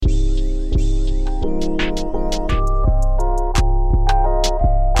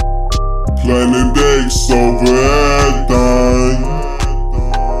everything.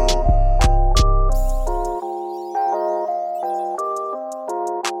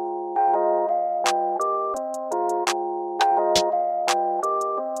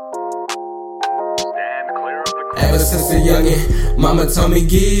 Ever since a youngin', mama told me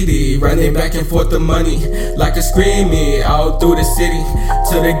get it, running back and forth the money, like a screaming all through the city,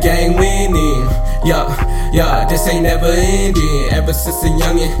 till the gang winning. Yeah, this ain't never ending. Ever since a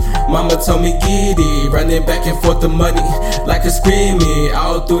youngin', mama told me get it, running back and forth the money, like a screaming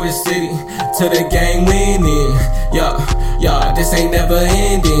all through the city, till the gang winning. Yeah, this ain't never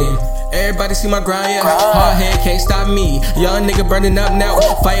ending. Everybody see my grind, yeah. Hard head can't stop me. Young nigga burning up now.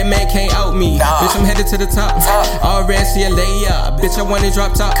 Fireman can't out me. Bitch, I'm headed to the top. All red CLA, yeah. Bitch, I want it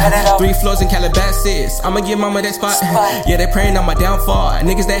drop top. 3 floors in Calabasas. I'ma give mama that spot. Yeah, they praying on my downfall.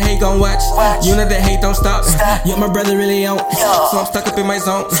 Niggas that hate gon' watch. You know that hate don't stop. Yeah, my brother really on. So I'm stuck up in my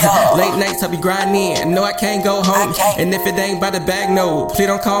zone. Late nights I be grinding. No, I can't go home. And if it ain't by the bag, no, please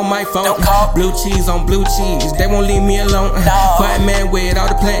don't call my phone. Blue cheese on blue cheese. They won't leave me alone. Quiet man with all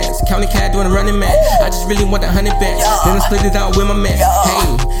the plans. County cat doing a running man. I just really want 100 bands. Then I split it out with my man.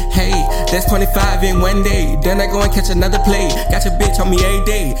 Hey, that's 25 in one day. Then I go and catch another play. Got your bitch on me every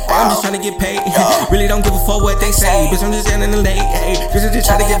day. I'm just trying to get paid. Really don't give a fuck what they say. Bitch, I'm just yelling the late. Hey, bitch, I'm just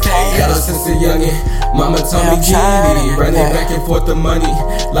trying to get paid. Ever since a youngin', mama told me get it, running back and forth the money,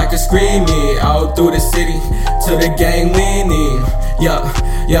 like a screaming all through the city, till the gang winning.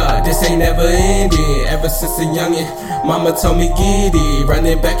 Yeah, this ain't never ending. Ever since a youngin', mama told me get it,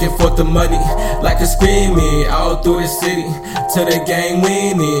 running back and forth the money, like a screaming all through the city, till the gang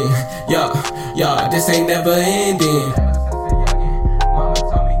winning. Yeah, this ain't never ending.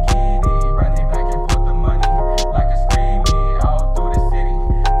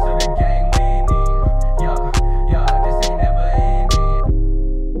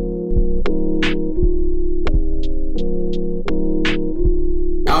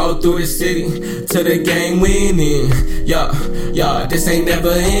 Through the city, till the gang winning. Yeah, this ain't never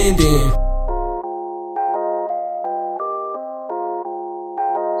ending.